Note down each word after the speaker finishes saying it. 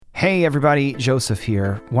Hey everybody, Joseph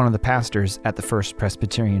here, one of the pastors at the First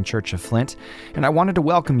Presbyterian Church of Flint, and I wanted to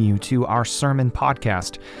welcome you to our Sermon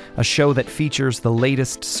Podcast, a show that features the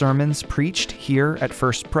latest sermons preached here at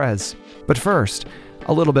First Pres. But first,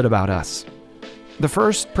 a little bit about us. The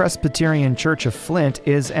First Presbyterian Church of Flint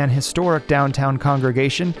is an historic downtown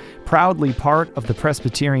congregation, proudly part of the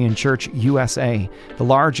Presbyterian Church USA, the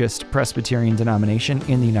largest Presbyterian denomination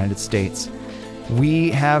in the United States. We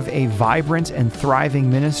have a vibrant and thriving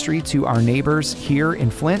ministry to our neighbors here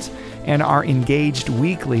in Flint and are engaged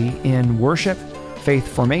weekly in worship, faith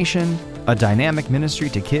formation, a dynamic ministry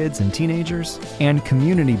to kids and teenagers, and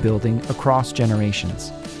community building across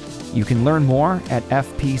generations. You can learn more at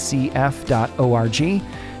fpcf.org.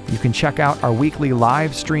 You can check out our weekly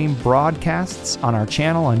live stream broadcasts on our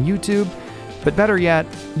channel on YouTube, but better yet,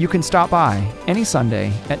 you can stop by any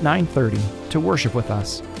Sunday at 9:30 to worship with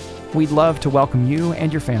us. We'd love to welcome you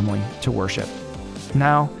and your family to worship.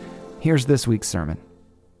 Now, here's this week's sermon.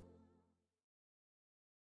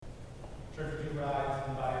 Church of New Rise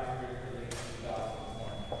invited to read the latest gospel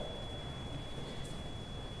this morning.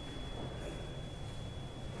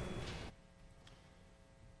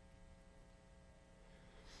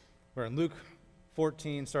 We're in Luke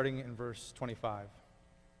 14, starting in verse 25.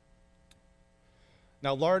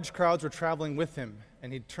 Now large crowds were traveling with him,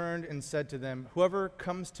 and he turned and said to them, "Whoever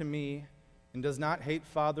comes to me and does not hate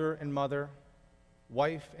father and mother,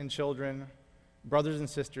 wife and children, brothers and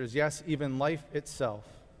sisters, yes, even life itself,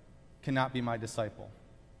 cannot be my disciple.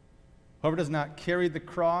 Whoever does not carry the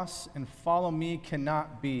cross and follow me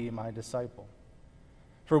cannot be my disciple.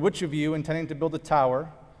 For which of you, intending to build a tower,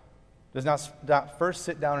 does not first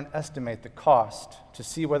sit down and estimate the cost to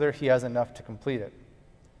see whether he has enough to complete it?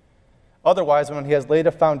 Otherwise, when he has laid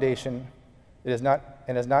a foundation is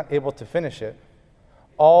not able to finish it,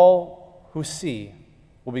 all who see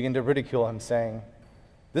will begin to ridicule him, saying,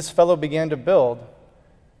 'This fellow began to build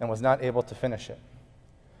and was not able to finish it.'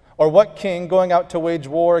 Or what king, going out to wage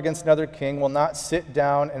war against another king, will not sit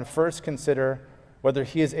down and first consider whether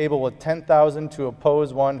he is able with 10,000 to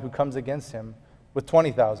oppose one who comes against him with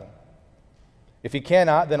 20,000? If he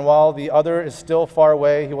cannot, then while the other is still far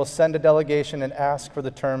away, he will send a delegation and ask for the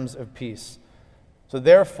terms of peace. So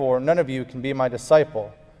therefore, none of you can be my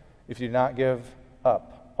disciple if you do not give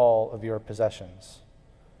up all of your possessions."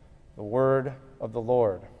 The word of the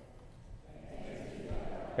Lord. You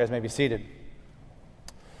guys may be seated.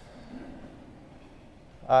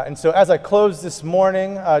 And so as I close this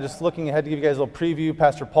morning, just looking ahead to give you guys a little preview,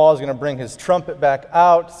 Pastor Paul is going to bring his trumpet back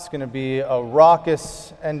out. It's going to be a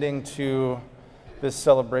raucous ending to this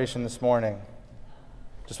celebration this morning.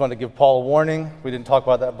 Just wanted to give Paul a warning. We didn't talk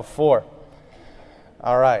about that before.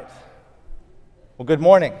 All right. Well, good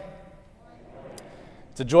morning.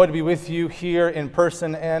 It's a joy to be with you here in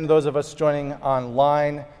person and those of us joining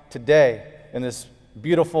online today in this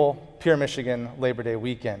beautiful Pierre, Michigan Labor Day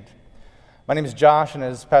weekend. My name is Josh, and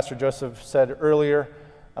as Pastor Joseph said earlier,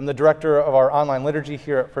 I'm the director of our online liturgy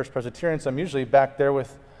here at First Presbyterian, so I'm usually back there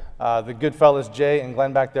with the good fellas, Jay and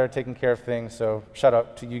Glenn back there taking care of things, so shout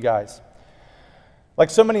out to you guys.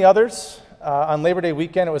 Like so many others, on Labor Day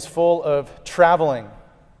weekend, it was full of traveling,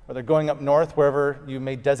 whether going up north, wherever you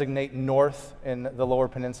may designate north in the lower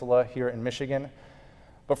peninsula here in Michigan.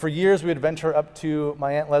 But for years, we would venture up to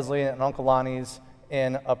my Aunt Leslie and Uncle Lonnie's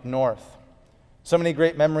in up north. So many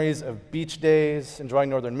great memories of beach days,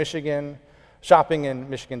 enjoying northern Michigan, shopping in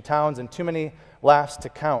Michigan towns, and too many laughs to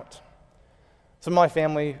count. Some of my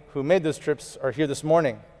family who made those trips are here this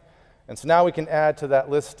morning. And so now we can add to that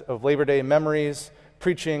list of Labor Day memories,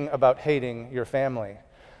 preaching about hating your family.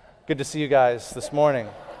 Good to see you guys this morning.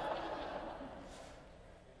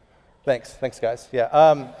 Thanks guys. Yeah.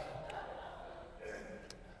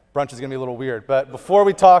 Brunch is going to be a little weird. But before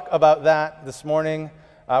we talk about that this morning,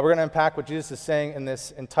 we're going to unpack what Jesus is saying in this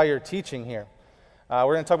entire teaching here.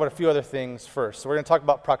 We're going to talk about a few other things first. So we're going to talk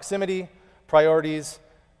about proximity, priorities,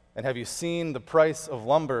 and have you seen the price of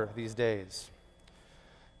lumber these days?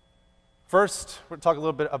 First, we're going to talk a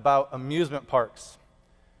little bit about amusement parks.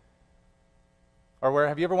 Or where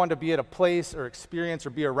have you ever wanted to be at a place or experience or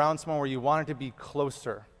be around someone where you wanted to be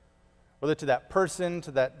closer? Whether to that person,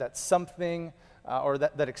 to that something, or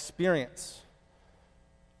that experience.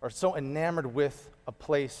 Or so enamored with a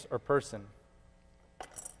place or person.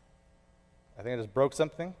 I think I just broke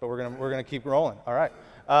something, but we're gonna keep rolling. All right.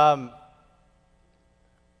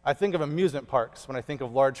 I think of amusement parks when I think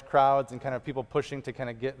of large crowds and kind of people pushing to kind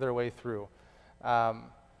of get their way through. And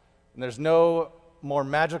there's no more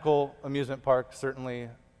magical amusement park, certainly,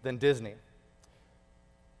 than Disney.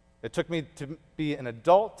 It took me to be an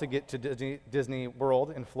adult to get to Disney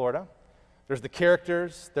World in Florida. There's the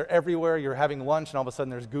characters. They're everywhere. You're having lunch, and all of a sudden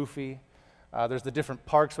there's Goofy. There's the different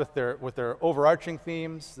parks with their overarching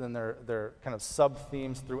themes, and their kind of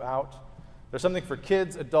sub-themes throughout. There's something for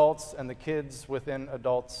kids, adults, and the kids within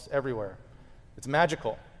adults everywhere. It's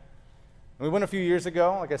magical. And we went a few years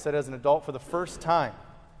ago, like I said, as an adult for the first time.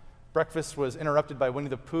 Breakfast was interrupted by Winnie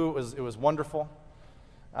the Pooh. It was wonderful.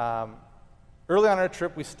 Early on our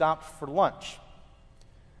trip, we stopped for lunch.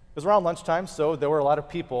 It was around lunchtime, so there were a lot of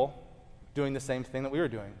people doing the same thing that we were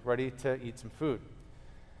doing, ready to eat some food.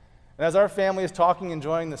 And as our family is talking,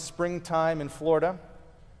 enjoying the springtime in Florida,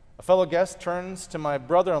 a fellow guest turns to my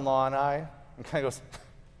brother-in-law and I and kind of goes,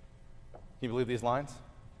 "Can you believe these lines?"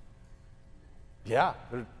 "Yeah,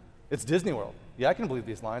 it's Disney World. Yeah, I can believe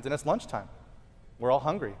these lines, and it's lunchtime. We're all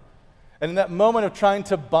hungry." And in that moment of trying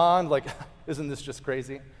to bond, like, isn't this just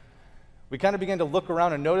crazy? We kind of began to look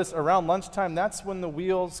around and notice around lunchtime, that's when the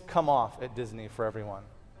wheels come off at Disney for everyone.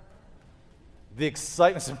 The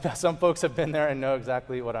excitement, some folks have been there and know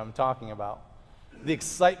exactly what I'm talking about. The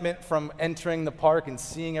excitement from entering the park and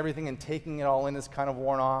seeing everything and taking it all in is kind of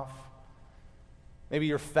worn off. Maybe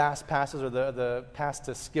your fast passes or the pass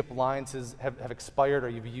to skip lines have expired, or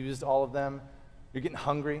you've used all of them. You're getting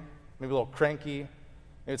hungry, maybe a little cranky,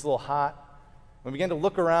 maybe it's a little hot. We began to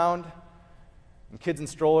look around, and kids in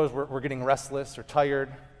strollers were getting restless or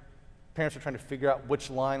tired. Parents were trying to figure out which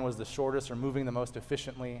line was the shortest or moving the most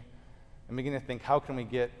efficiently, and beginning to think, how can we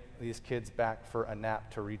get these kids back for a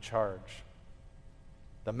nap to recharge?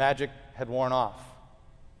 The magic had worn off.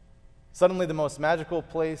 Suddenly, the most magical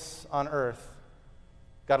place on earth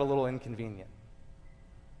got a little inconvenient.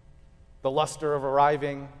 The luster of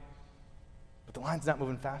arriving, but the line's not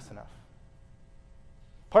moving fast enough.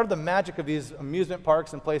 Part of the magic of these amusement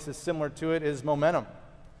parks and places similar to it is momentum.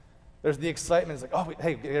 There's the excitement. It's like, oh,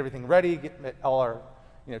 hey, get everything ready, get all our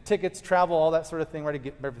tickets, travel, all that sort of thing ready,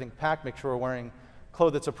 get everything packed, make sure we're wearing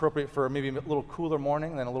clothes that's appropriate for maybe a little cooler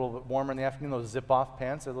morning, then a little bit warmer in the afternoon. Those zip-off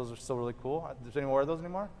pants, those are still really cool. Does anyone wear those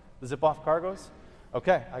anymore? The zip-off cargos?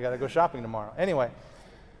 Okay, I got to go shopping tomorrow. Anyway,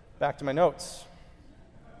 back to my notes.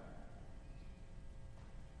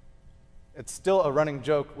 It's still a running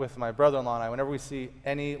joke with my brother-in-law and I whenever we see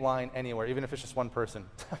any line anywhere, even if it's just one person.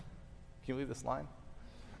 Can you believe this line?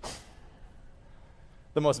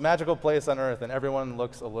 The most magical place on earth, and everyone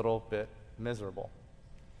looks a little bit miserable.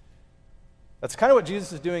 That's kind of what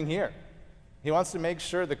Jesus is doing here. He wants to make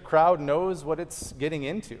sure the crowd knows what it's getting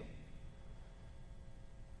into.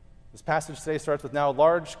 This passage today starts with, "Now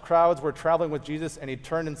large crowds were traveling with Jesus, and he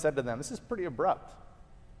turned and said to them." This is pretty abrupt.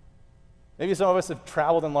 Maybe some of us have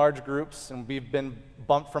traveled in large groups, and we've been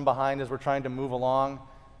bumped from behind as we're trying to move along,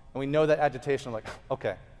 and we know that agitation of like,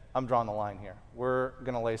 okay, I'm drawing the line here. We're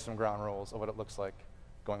going to lay some ground rules of what it looks like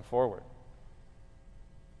going forward.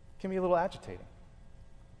 It can be a little agitating.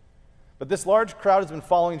 But this large crowd has been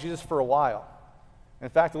following Jesus for a while. In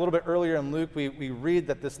fact, a little bit earlier in Luke, we read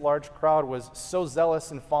that this large crowd was so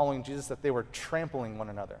zealous in following Jesus that they were trampling one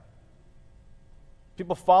another.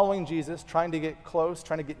 People following Jesus, trying to get close,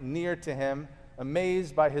 trying to get near to him,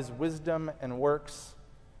 amazed by his wisdom and works,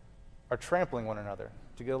 are trampling one another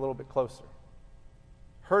to get a little bit closer,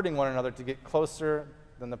 hurting one another to get closer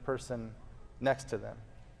than the person next to them.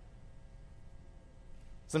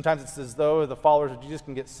 Sometimes it's as though the followers of Jesus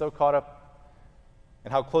can get so caught up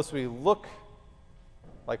in how close we look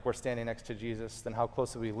like we're standing next to Jesus than how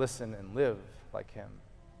closely we listen and live like him.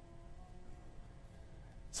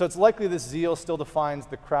 So it's likely this zeal still defines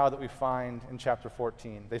the crowd that we find in chapter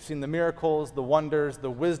 14. They've seen the miracles, the wonders, the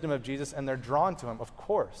wisdom of Jesus, and they're drawn to him, of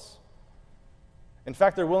course. In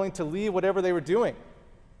fact, they're willing to leave whatever they were doing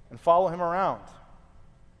and follow him around.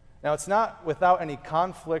 Now, it's not without any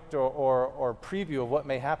conflict or preview of what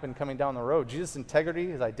may happen coming down the road. Jesus'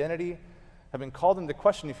 integrity, his identity, have been called into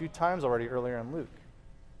question a few times already earlier in Luke.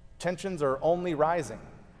 Tensions are only rising.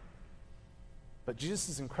 But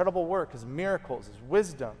Jesus' incredible work, his miracles, his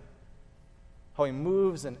wisdom, how he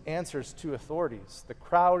moves and answers to authorities, the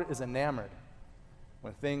crowd is enamored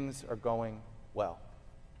when things are going well.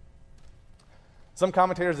 Some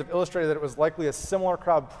commentators have illustrated that it was likely a similar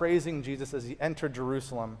crowd praising Jesus as he entered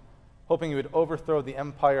Jerusalem, hoping he would overthrow the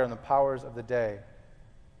empire and the powers of the day,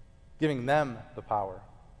 giving them the power,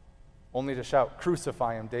 only to shout,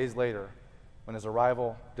 "Crucify him," days later when his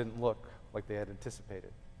arrival didn't look like they had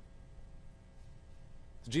anticipated.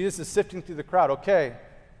 So Jesus is sifting through the crowd. Okay,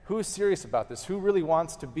 who's serious about this? Who really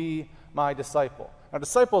wants to be my disciple? Now,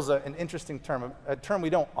 disciple is an interesting term, a term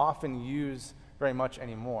we don't often use very much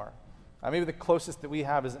anymore. Maybe the closest that we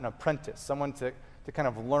have is an apprentice, someone to kind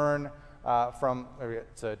of learn from, maybe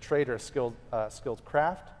it's a trade or a skilled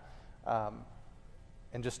craft,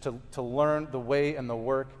 and just to learn the way and the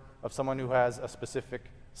work of someone who has a specific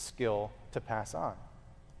skill to pass on.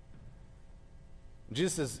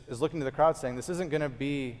 Jesus is looking to the crowd saying, this isn't going to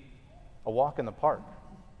be a walk in the park.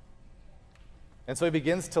 And so he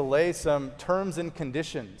begins to lay some terms and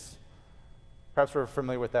conditions. Perhaps we're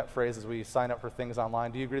familiar with that phrase as we sign up for things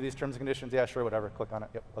online. Do you agree with these terms and conditions? Yeah, sure, whatever. Click on it.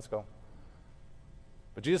 Yep, let's go.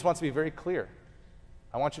 But Jesus wants to be very clear.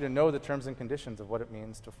 I want you to know the terms and conditions of what it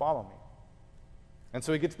means to follow me. And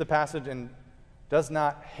so we get to the passage and does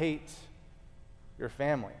not hate your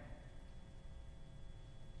family.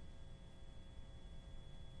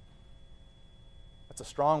 That's a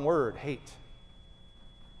strong word, hate.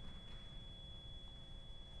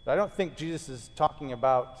 But I don't think Jesus is talking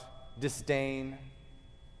about disdain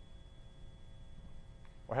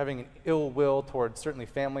or having an ill will towards certainly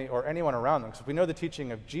family or anyone around them. Because if we know the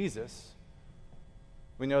teaching of Jesus,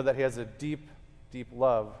 we know that he has a deep, deep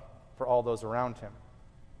love for all those around him.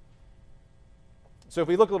 So if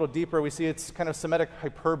we look a little deeper, we see it's kind of Semitic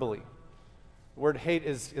hyperbole. The word hate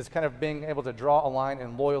is kind of being able to draw a line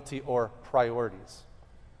in loyalty or priorities.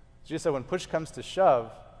 Jesus said when push comes to shove,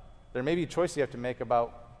 there may be a choice you have to make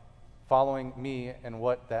about following me and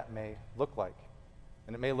what that may look like.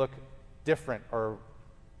 And it may look different or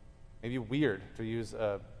maybe weird, to use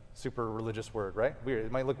a super religious word, right? Weird.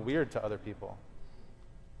 It might look weird to other people.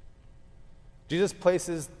 Jesus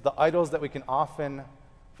places the idols that we can often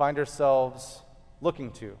find ourselves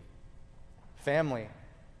looking to. Family,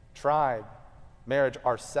 tribe, marriage,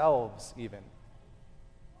 ourselves even.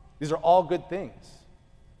 These are all good things.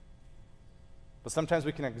 But sometimes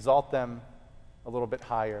we can exalt them a little bit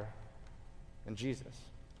higher than Jesus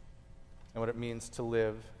and what it means to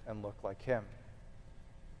live and look like him.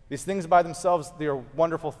 These things by themselves, they are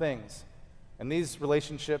wonderful things. And these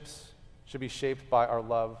relationships should be shaped by our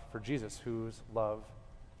love for Jesus, whose love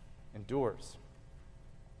endures.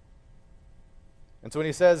 And so when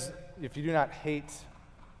he says, if you do not hate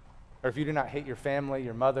your family,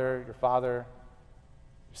 your mother, your father,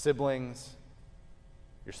 your siblings,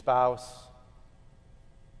 your spouse,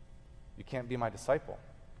 you can't be my disciple.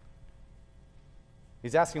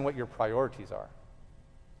 He's asking what your priorities are.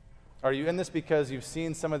 Are you in this because you've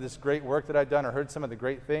seen some of this great work that I've done or heard some of the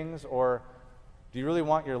great things, or do you really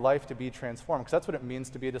want your life to be transformed? Because that's what it means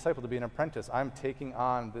to be a disciple, to be an apprentice. I'm taking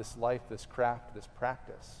on this life, this craft, this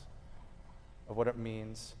practice of what it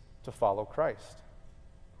means to follow Christ.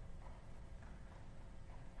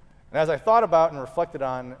 And as I thought about and reflected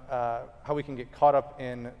on how we can get caught up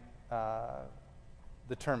in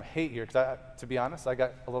the term hate here, because to be honest, I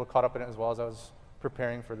got a little caught up in it as well as I was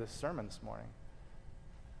preparing for this sermon this morning.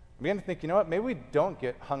 I began to think, you know what, maybe we don't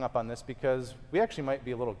get hung up on this because we actually might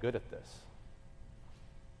be a little good at this.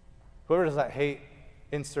 Whoever does that hate,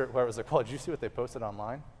 insert whoever's like, well, did you see what they posted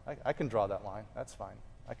online? I can draw that line. That's fine.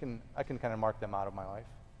 I can kind of mark them out of my life.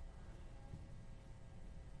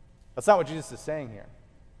 That's not what Jesus is saying here.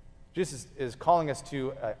 Jesus is calling us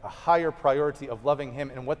to a higher priority of loving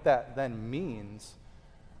him, and what that then means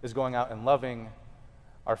is going out and loving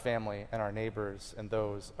our family and our neighbors and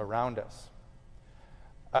those around us.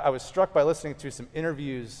 I was struck by listening to some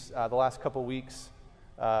interviews the last couple weeks.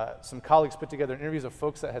 Some colleagues put together interviews of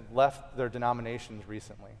folks that had left their denominations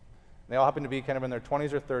recently. They all happened to be kind of in their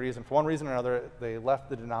 20s or 30s, and for one reason or another, they left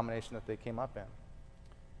the denomination that they came up in.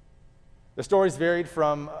 The stories varied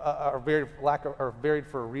varied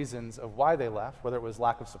for reasons of why they left, whether it was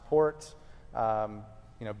lack of support,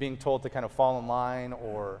 being told to kind of fall in line,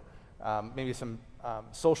 or maybe some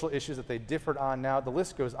social issues that they differed on. Now the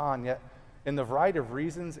list goes on. Yet, in the variety of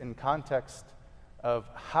reasons and context of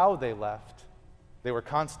how they left, they were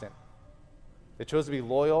constant. They chose to be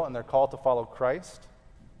loyal in their call to follow Christ,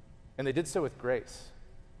 and they did so with grace.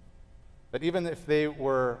 That even if they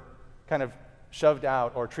were kind of shoved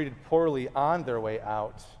out or treated poorly on their way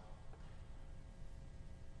out,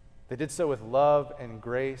 they did so with love and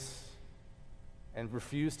grace and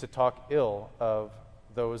refused to talk ill of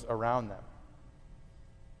those around them.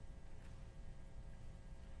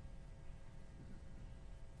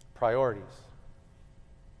 Priorities.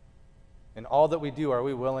 In all that we do, are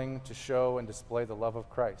we willing to show and display the love of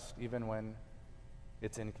Christ, even when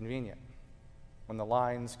it's inconvenient, when the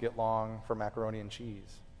lines get long for macaroni and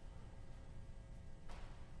cheese?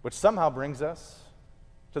 Which somehow brings us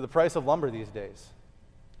to the price of lumber these days.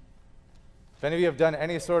 If any of you have done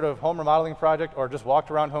any sort of home remodeling project or just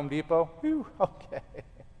walked around Home Depot, whew, okay,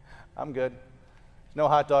 I'm good. There's no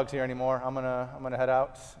hot dogs here anymore. I'm gonna head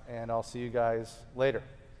out, and I'll see you guys later.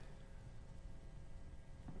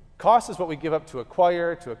 Cost is what we give up to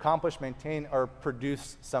acquire, to accomplish, maintain, or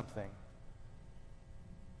produce something.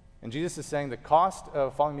 And Jesus is saying the cost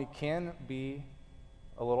of following me can be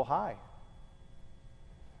a little high.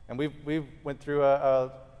 And we went through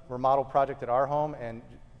a remodel project at our home, and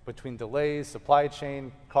between delays, supply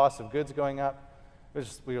chain, costs of goods going up,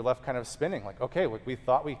 we were left kind of spinning, like, okay, we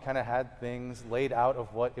thought we kind of had things laid out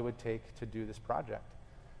of what it would take to do this project.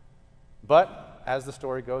 But as the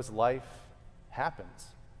story goes, life happens.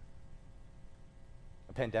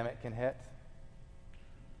 A pandemic can hit.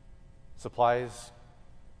 Supplies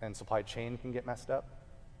and supply chain can get messed up.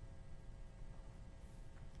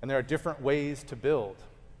 And there are different ways to build,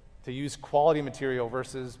 to use quality material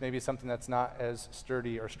versus maybe something that's not as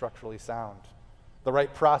sturdy or structurally sound. The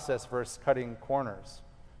right process versus cutting corners.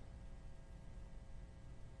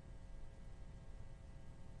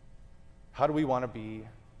 How do we want to be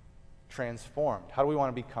transformed? How do we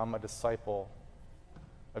want to become a disciple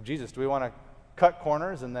of Jesus? Do we want to cut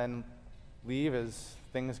corners and then leave as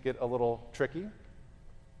things get a little tricky?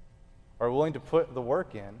 Or are we willing to put the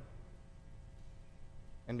work in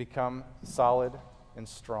and become solid and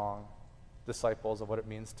strong disciples of what it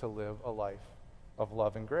means to live a life of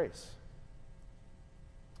love and grace?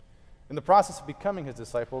 In the process of becoming his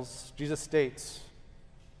disciples, Jesus states,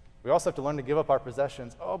 we also have to learn to give up our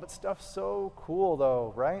possessions. Oh, but stuff's so cool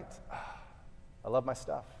though, right? I love my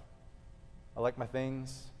stuff. I like my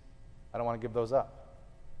things. I don't want to give those up.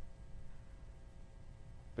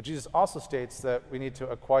 But Jesus also states that we need to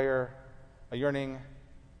acquire a yearning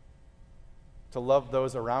to love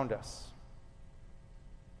those around us.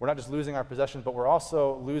 We're not just losing our possessions, but we're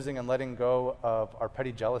also losing and letting go of our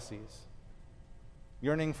petty jealousies.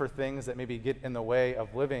 Yearning for things that maybe get in the way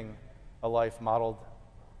of living a life modeled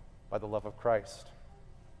by the love of Christ.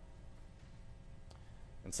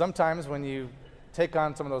 And sometimes when you take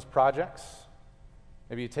on some of those projects,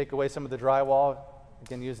 maybe you take away some of the drywall,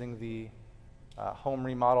 again using the home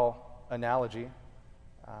remodel analogy,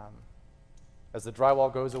 as the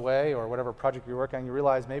drywall goes away or whatever project you're working on, you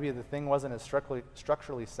realize maybe the thing wasn't as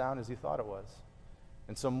structurally sound as you thought it was.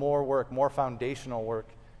 And so more work, more foundational work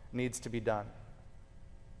needs to be done.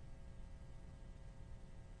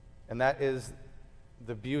 And that is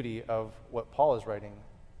the beauty of what Paul is writing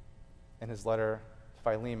in his letter to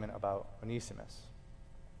Philemon about Onesimus.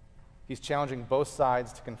 He's challenging both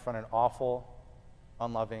sides to confront an awful,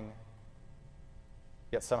 unloving,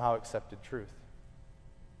 yet somehow accepted truth.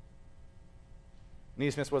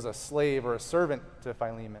 Onesimus was a slave or a servant to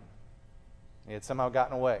Philemon. He had somehow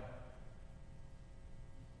gotten away.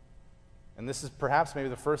 And this is perhaps maybe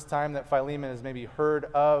the first time that Philemon has maybe heard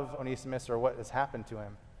of Onesimus or what has happened to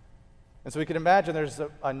him. And so we can imagine there's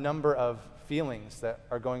a number of feelings that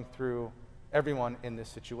are going through everyone in this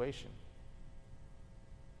situation.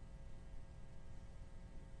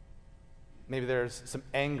 Maybe there's some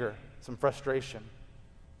anger, some frustration,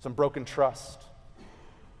 some broken trust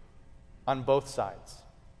on both sides.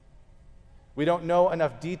 We don't know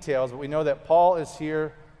enough details, but we know that Paul is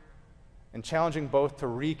here and challenging both to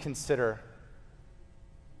reconsider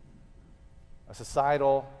a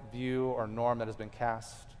societal view or norm that has been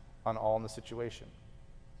cast on all in the situation.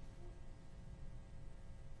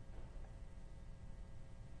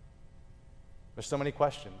 There's so many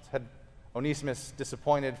questions. Had Onesimus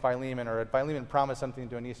disappointed Philemon, or had Philemon promised something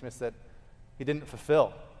to Onesimus that he didn't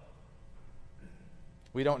fulfill?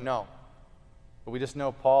 We don't know. But we just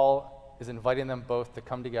know Paul is inviting them both to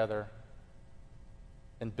come together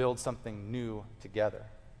and build something new together.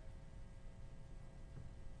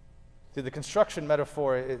 See, the construction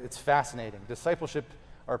metaphor, it's fascinating. Discipleship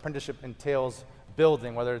or apprenticeship entails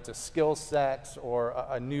building, whether it's a skill set or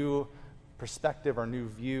a new perspective or new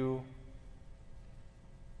view.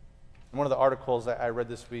 And one of the articles that I read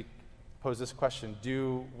this week posed this question: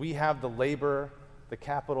 do we have the labor, the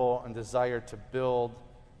capital, and desire to build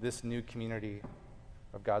this new community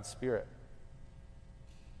of God's Spirit?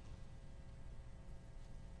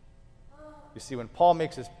 You see, when Paul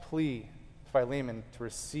makes his plea to Philemon to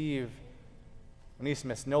receive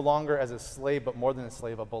Onesimus no longer as a slave, but more than a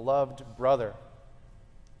slave, a beloved brother,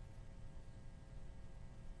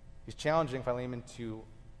 he's challenging Philemon to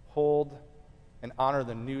hold and honor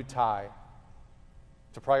the new tie,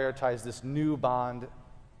 to prioritize this new bond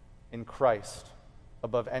in Christ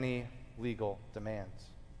above any legal demands.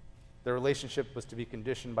 Their relationship was to be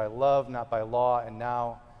conditioned by love, not by law, and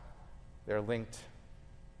now they're linked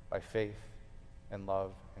by faith and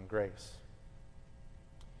love and grace.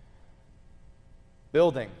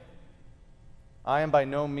 Building. I am by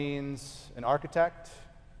no means an architect.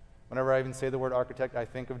 Whenever I even say the word architect, I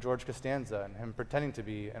think of George Costanza and him pretending to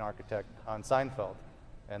be an architect on Seinfeld.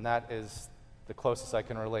 And that is the closest I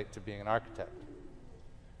can relate to being an architect.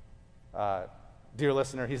 Dear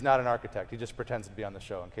listener, he's not an architect. He just pretends to be on the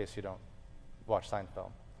show, in case you don't watch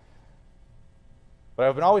Seinfeld. But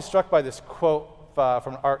I've been always struck by this quote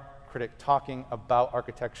from an art critic talking about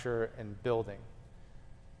architecture and building.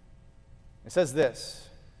 It says this: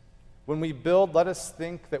 when we build, let us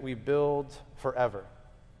think that we build forever.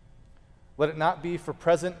 Let it not be for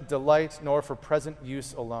present delight nor for present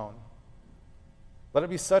use alone. Let it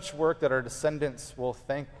be such work that our descendants will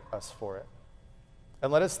thank us for it.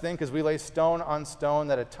 And let us think as we lay stone on stone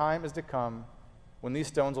that a time is to come when these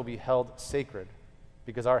stones will be held sacred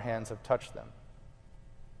because our hands have touched them.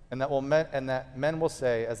 And that men will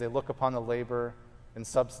say, as they look upon the labor and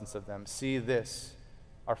substance of them, see this,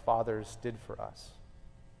 our fathers did for us.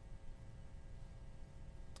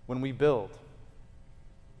 When we build,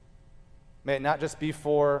 may it not just be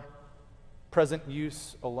for present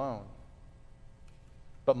use alone,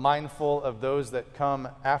 but mindful of those that come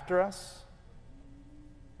after us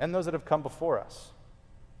and those that have come before us.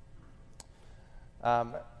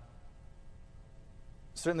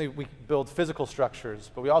 Certainly we build physical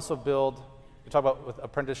structures, but we also we talk about with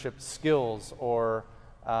apprenticeship skills, or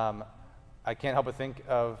I can't help but think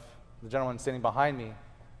of the gentleman standing behind me,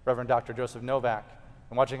 Reverend Dr. Joseph Novak,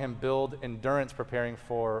 and watching him build endurance preparing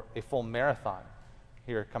for a full marathon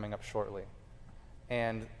here coming up shortly.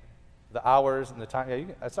 And the hours and the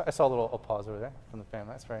time, I saw a little applause over there from the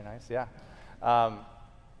family. That's very nice, yeah.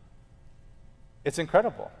 It's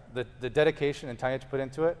incredible, the dedication and time you have to put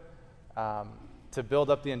into it, to build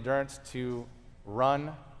up the endurance to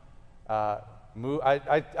run, move.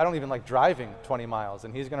 I don't even like driving 20 miles,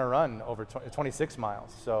 and he's going to run over 26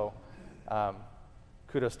 miles. So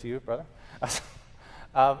kudos to you, brother.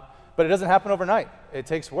 But it doesn't happen overnight. It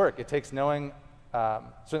takes work. It takes knowing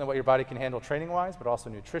certainly what your body can handle training-wise, but also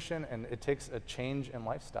nutrition, and it takes a change in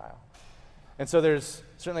lifestyle. And so there's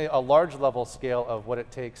certainly a large level scale of what it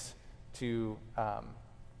takes to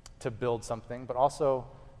build something, but also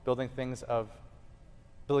building things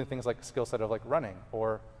like a skill set of like running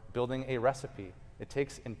or building a recipe. It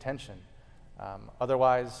takes intention.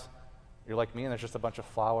 Otherwise, you're like me and there's just a bunch of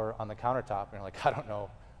flour on the countertop and you're like, I don't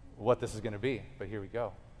know what this is going to be, but here we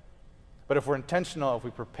go. But if we're intentional, if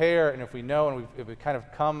we prepare, and if we know, and if we kind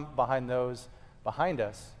of come behind those behind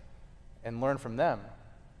us and learn from them,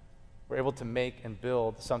 we're able to make and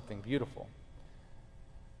build something beautiful.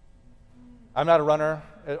 I'm not a runner.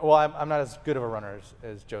 Well, I'm not as good of a runner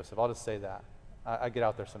as Joseph. I'll just say that. I get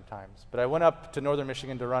out there sometimes. But I went up to northern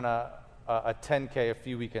Michigan to run a 10K a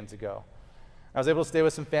few weekends ago. I was able to stay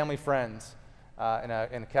with some family friends in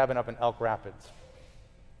a cabin up in Elk Rapids.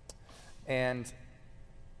 And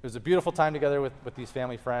it was a beautiful time together with these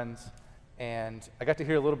family friends. And I got to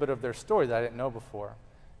hear a little bit of their story that I didn't know before.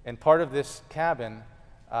 And part of this cabin,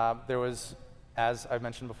 there was, as I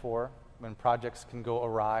mentioned before, when projects can go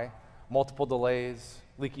awry, multiple delays,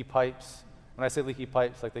 leaky pipes. When I say leaky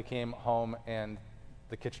pipes, like they came home and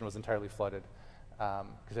the kitchen was entirely flooded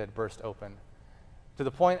because it had burst open. To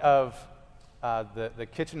the point of the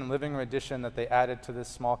kitchen and living room addition that they added to this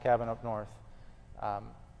small cabin up north,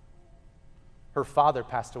 her father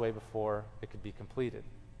passed away before it could be completed.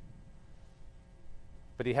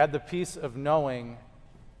 But he had the peace of knowing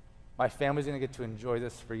my family's going to get to enjoy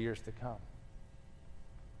this for years to come.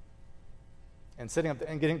 And sitting up there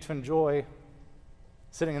and getting to enjoy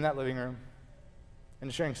sitting in that living room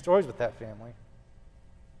and sharing stories with that family.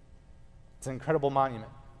 It's an incredible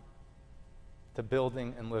monument to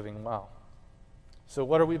building and living well. So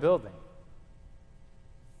what are we building?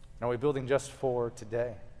 And are we building just for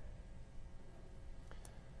today?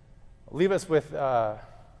 I'll leave us with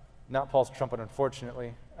not Paul's trumpet,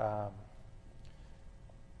 unfortunately, but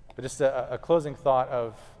just a closing thought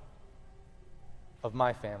of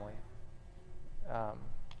my family.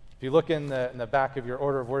 If you look in the back of your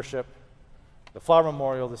order of worship, the flower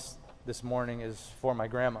memorial this morning is for my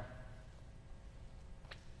grandma.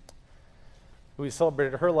 We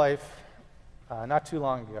celebrated her life not too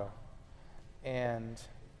long ago. And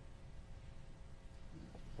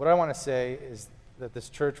what I want to say is that this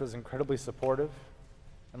church was incredibly supportive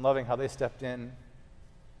and loving how they stepped in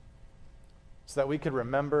so that we could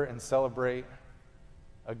remember and celebrate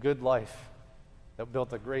a good life that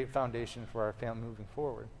built a great foundation for our family moving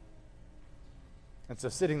forward. And so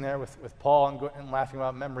sitting there with Paul and laughing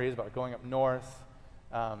about memories about going up north,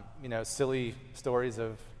 silly stories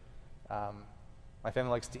of my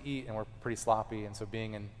family likes to eat and we're pretty sloppy, and so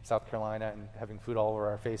being in South Carolina and having food all over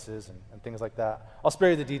our faces and things like that. I'll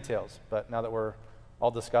spare you the details, but now that we're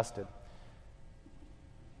all disgusted.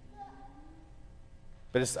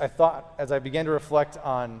 But I thought, as I began to reflect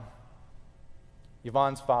on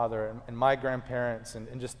Yvonne's father and my grandparents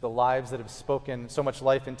and just the lives that have spoken so much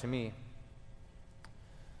life into me,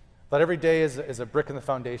 that every day is a brick in the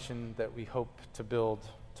foundation that we hope to build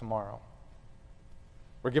tomorrow.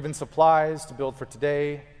 We're given supplies to build for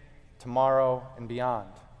today, tomorrow, and beyond.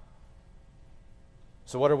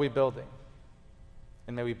 So what are we building?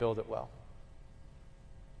 And may we build it well.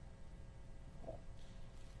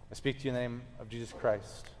 I speak to you in the name of Jesus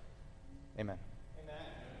Christ. Amen.